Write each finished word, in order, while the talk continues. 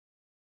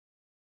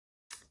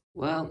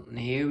Well,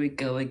 here we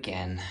go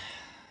again.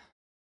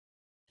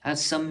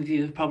 As some of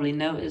you have probably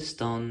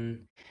noticed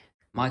on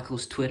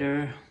Michael's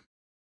Twitter,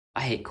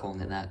 I hate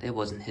calling it that. It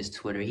wasn't his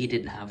Twitter. He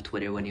didn't have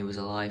Twitter when he was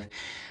alive.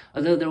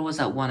 Although there was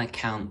that one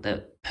account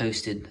that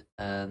posted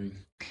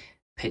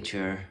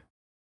picture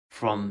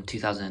from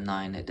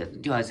 2009.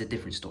 It's a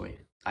different story.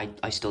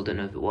 I still don't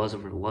know if it was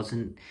or if it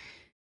wasn't.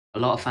 A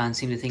lot of fans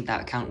seem to think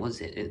that account was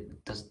it.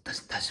 It doesn't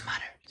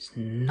matter. It's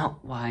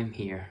not why I'm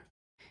here.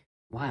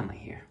 Why am I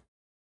here?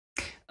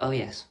 Oh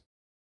yes.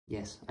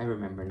 Yes, I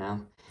remember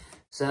now.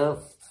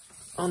 So,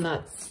 on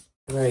that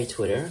very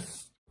Twitter,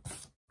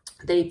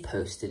 they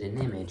posted an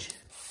image.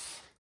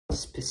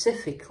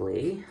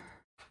 Specifically,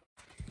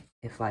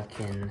 if I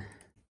can...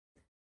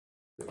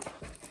 There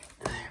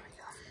we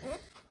go.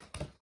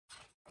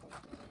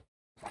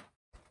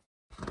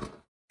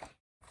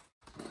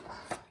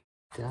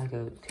 Did I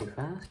go too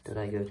fast? Did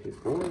I go too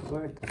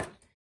forward?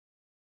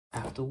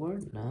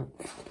 Afterward? No.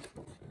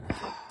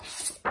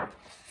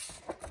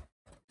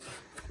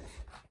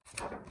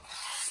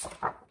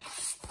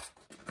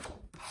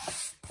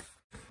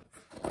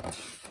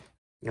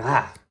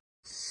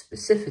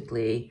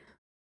 Specifically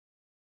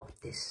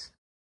this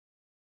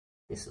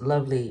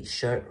lovely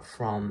shirt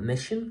from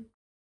Mission,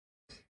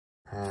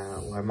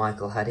 where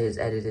Michael had his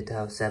edited to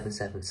have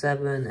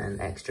 777 and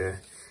extra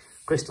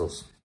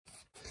crystals.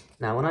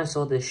 Now, when I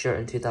saw this shirt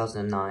in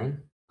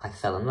 2009, I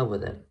fell in love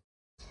with it.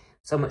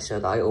 So much so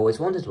that I always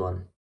wanted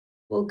one.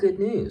 Well, good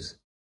news.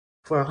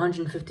 For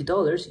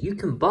 $150, you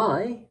can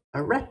buy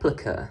a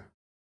replica.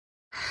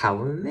 How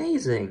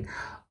amazing.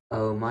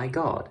 Oh my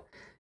god.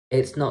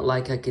 It's not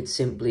like I could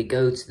simply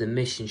go to the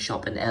Mission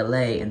shop in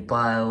LA and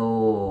buy,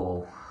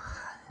 oh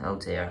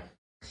dear.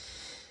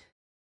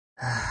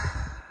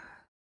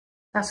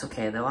 That's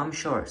okay though, I'm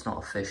sure it's not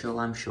official,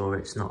 I'm sure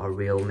it's not a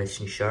real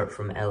Mission shirt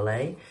from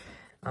LA.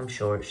 I'm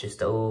sure it's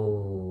just,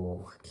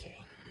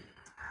 okay.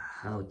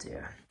 Oh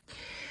dear.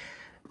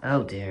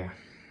 Oh dear.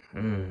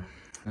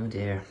 Oh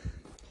dear.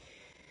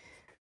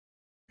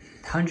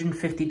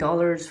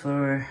 $150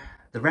 for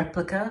the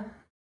replica?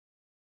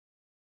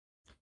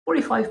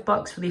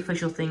 $45 for the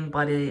official thing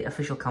by the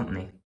official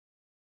company.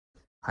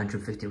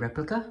 150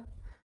 replica,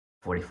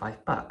 $45.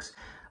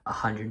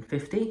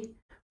 150,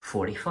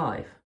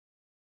 45.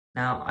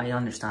 Now, I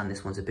understand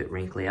this one's a bit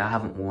wrinkly. I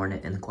haven't worn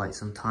it in quite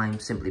some time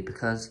simply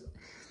because,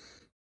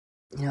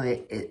 you know,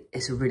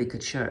 it's a really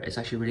good shirt. It's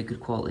actually really good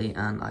quality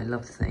and I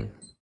love the thing.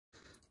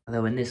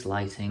 Although in this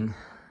lighting,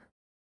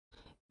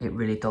 it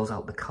really dulls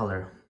out the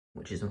color,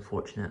 which is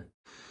unfortunate.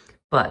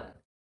 But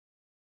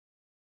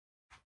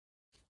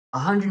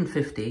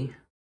 150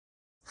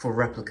 for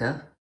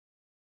replica,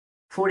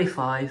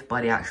 45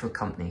 by the actual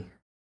company.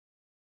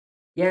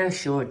 Yeah,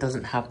 sure, it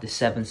doesn't have the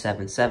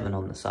 777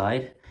 on the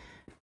side.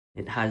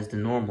 It has the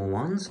normal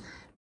ones,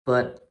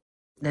 but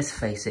let's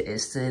face it,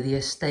 it's the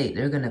estate.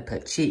 They're going to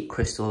put cheap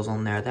crystals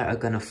on there that are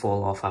going to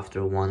fall off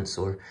after once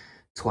or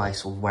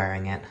twice of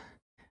wearing it.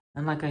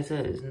 And like I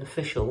said, it's an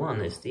official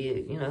one. It's the,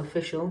 you know,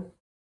 official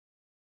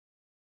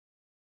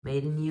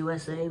Made in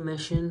USA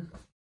Mission.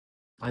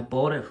 I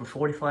bought it for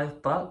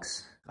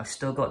 $45. I've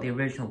still got the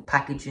original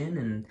packaging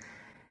and...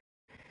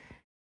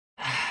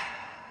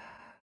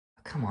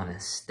 Come on,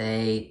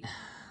 estate.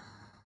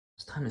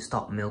 It's time to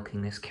stop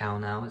milking this cow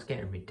now. It's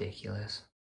getting ridiculous.